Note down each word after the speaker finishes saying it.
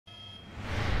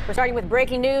We're starting with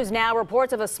breaking news now.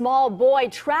 Reports of a small boy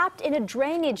trapped in a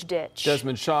drainage ditch.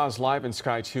 Desmond Shaw is live in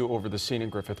Sky 2 over the scene in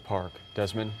Griffith Park.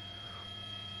 Desmond.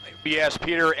 Yes,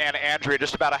 Peter and Andrea,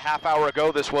 just about a half hour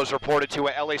ago, this was reported to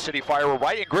a LA City Fire. We're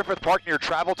right in Griffith Park near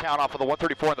Travel Town off of the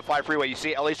 134 and the 5 freeway. You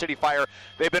see LA City Fire.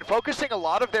 They've been focusing a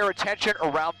lot of their attention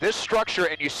around this structure,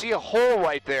 and you see a hole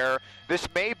right there. This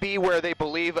may be where they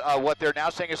believe what they're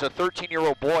now saying is a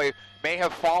 13-year-old boy may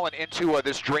have fallen into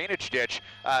this drainage ditch.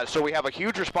 So we have a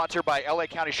huge response here by LA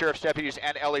County Sheriff's deputies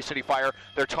and LA City Fire.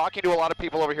 They're talking to a lot of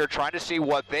people over here trying to see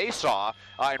what they saw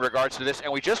in regards to this.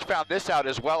 And we just found this out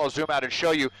as well. I'll zoom out and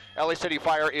show you. LA City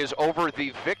Fire is over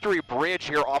the Victory Bridge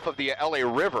here off of the LA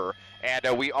River.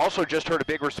 And we also just heard a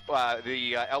big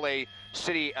the LA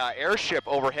City airship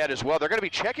overhead as well. They're going to be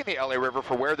checking the LA River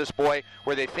for where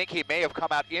they think he may have come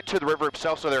out into the river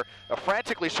himself. So they're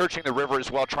frantically searching the river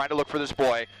as well, trying to look for this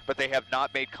boy, but they have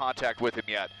not made contact with him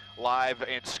yet. Live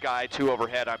in Sky 2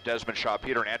 overhead, I'm Desmond Shaw.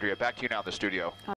 Peter and Andrea, back to you now in the studio.